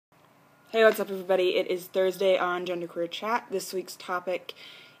Hey, what's up everybody? It is Thursday on Genderqueer Chat. This week's topic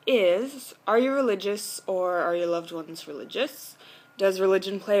is, are you religious or are your loved ones religious? Does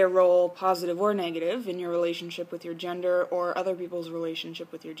religion play a role, positive or negative, in your relationship with your gender or other people's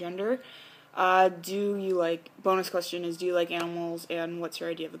relationship with your gender? Bonus question is, do you like animals and what's your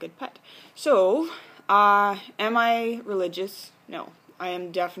idea of a good pet? So, am I religious? No. I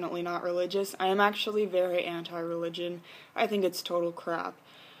am definitely not religious. I am actually very anti-religion. I think it's total crap.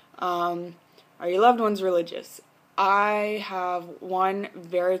 Are your loved ones religious? I have one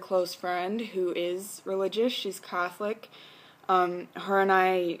very close friend who is religious. She's Catholic. Her and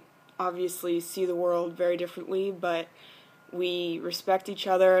I obviously see the world very differently, but we respect each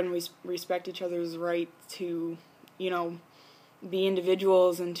other and we respect each other's right to, be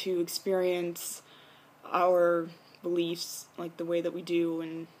individuals and to experience our beliefs like the way that we do.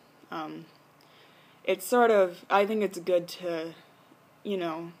 And it's sort of, I think it's good to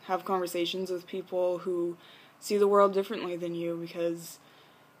have conversations with people who see the world differently than you, because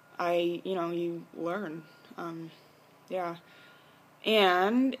you learn. Yeah.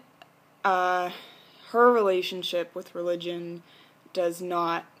 And, her relationship with religion does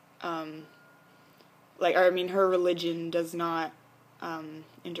not, her religion does not,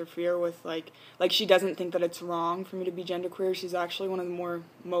 interfere with, she doesn't think that it's wrong for me to be genderqueer. She's actually one of the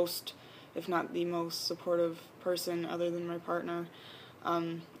most, if not the most supportive person, other than my partner,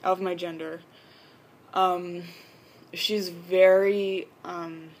 of my gender. She's very,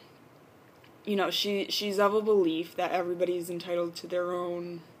 she's of a belief that everybody's entitled to their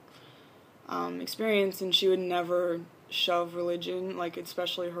own, experience, and she would never shove religion,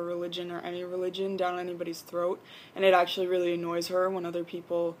 especially her religion or any religion, down anybody's throat, and it actually really annoys her when other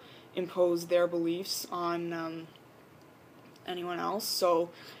people impose their beliefs on, anyone else. So,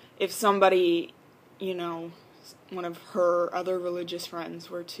 if somebody, one of her other religious friends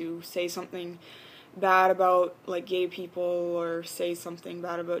were to say something bad about, gay people, or say something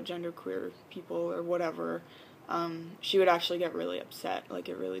bad about genderqueer people, or whatever, she would actually get really upset.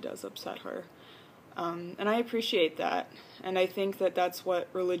 It really does upset her. And I appreciate that. And I think that that's what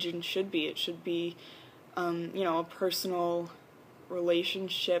religion should be. It should be, a personal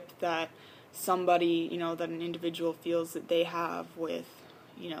relationship that somebody, that an individual feels that they have with,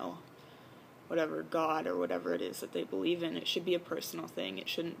 whatever God or whatever it is that they believe in. It should be a personal thing. It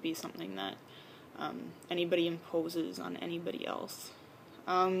shouldn't be something that anybody imposes on anybody else.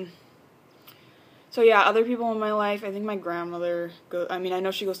 So yeah, other people in my life, I think my grandmother, I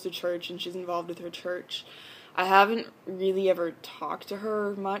know she goes to church and she's involved with her church. I haven't really ever talked to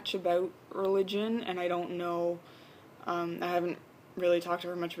her much about religion, and I don't know, I haven't really talked to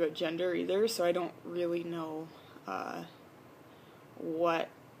her much about gender either, so I don't really know what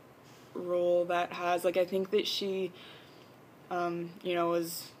role that has. I think that she,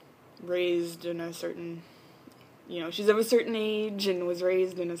 was raised in a certain, she's of a certain age and was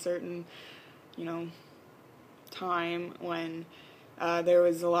raised in a certain, time when there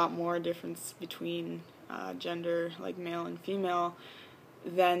was a lot more difference between gender, male and female,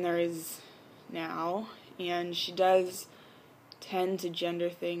 than there is now. And she does tend to gender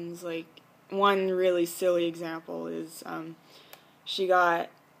things. One really silly example is she got,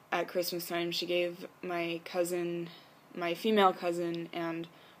 at Christmas time, she gave my female cousin, and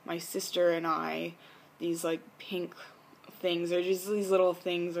my sister and I these pink things. They're just these little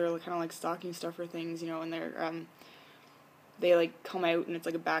things. They're kind of like stocking stuffer things, and they come out and it's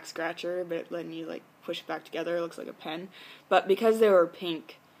like a back scratcher, but then you push it back together, it looks like a pen. But because they were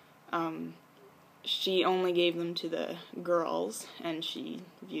pink, she only gave them to the girls, and she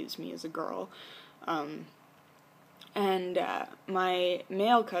views me as a girl. And my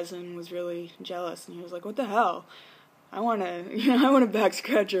male cousin was really jealous, and he was like, "What the hell? I want a back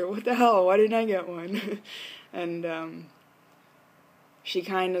scratcher. What the hell? Why didn't I get one?" And she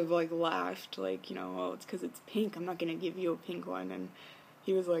kind of laughed, "Oh, it's because it's pink. I'm not gonna give you a pink one." And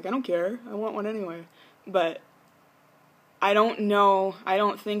he was like, "I don't care. I want one anyway." But I don't know. I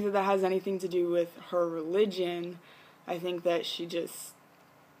don't think that has anything to do with her religion. I think that she just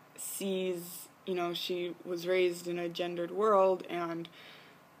sees, she was raised in a gendered world, and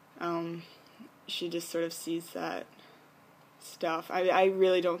she just sort of sees that stuff. I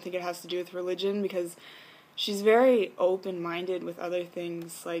really don't think it has to do with religion, because she's very open-minded with other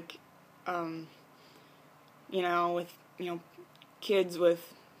things, with, kids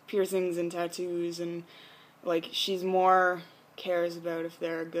with piercings and tattoos, and, she's more cares about if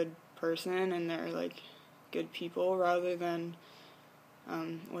they're a good person and they're, good people, rather than,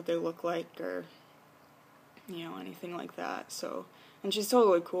 what they look like, or, anything like that. So, and she's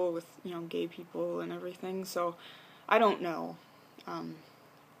totally cool with, gay people and everything, so I don't know.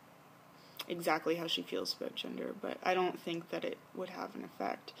 exactly how she feels about gender, but I don't think that it would have an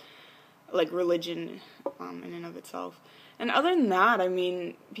effect, like religion in and of itself. And other than that, I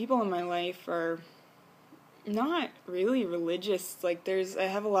mean, people in my life are not really religious. Like, I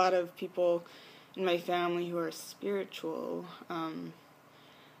have a lot of people in my family who are spiritual,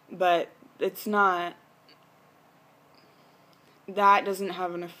 but it's not, that doesn't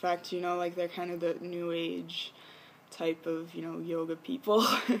have an effect, like they're kind of the new age type of, yoga people,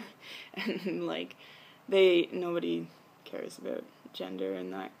 and like, nobody cares about gender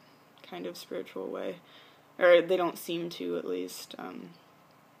in that kind of spiritual way, or they don't seem to, at least.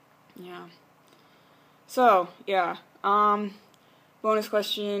 Yeah. So, yeah, bonus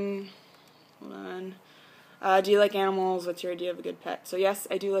question, hold on. Do you like animals? What's your idea of a good pet? So yes,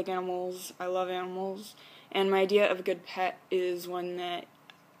 I do like animals. I love animals. And my idea of a good pet is one that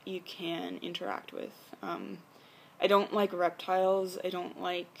you can interact with. I don't like reptiles. I don't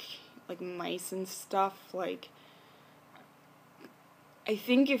like mice and stuff. Like, I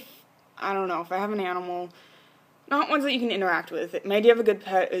think I don't know, if I have an animal, not ones that you can interact with. My idea of a good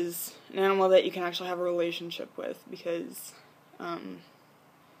pet is an animal that you can actually have a relationship with, because,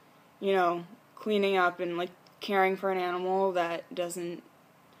 cleaning up and, like, caring for an animal that doesn't,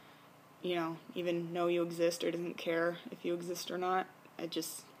 even know you exist or doesn't care if you exist or not, it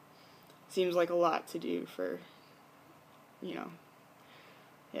just seems like a lot to do for, yeah.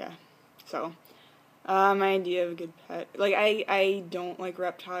 So, my idea of a good pet, like, I don't like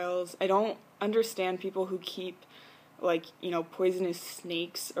reptiles. I don't understand people who keep, like, poisonous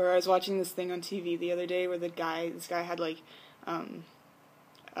snakes. Or I was watching this thing on TV the other day where this guy had, like, I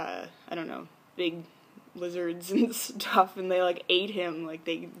don't know, big lizards and stuff, and they, like, ate him, like,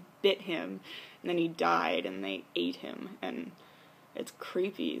 they bit him, and then he died, and they ate him, and it's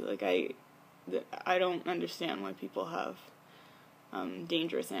creepy. Like, I don't understand why people have,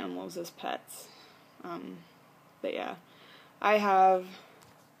 dangerous animals as pets. But yeah, I have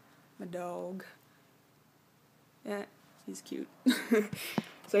a dog. Yeah, he's cute.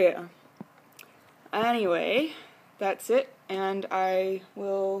 So yeah. Anyway, that's it, and I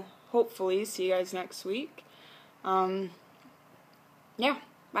will hopefully see you guys next week. Yeah,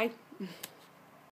 bye.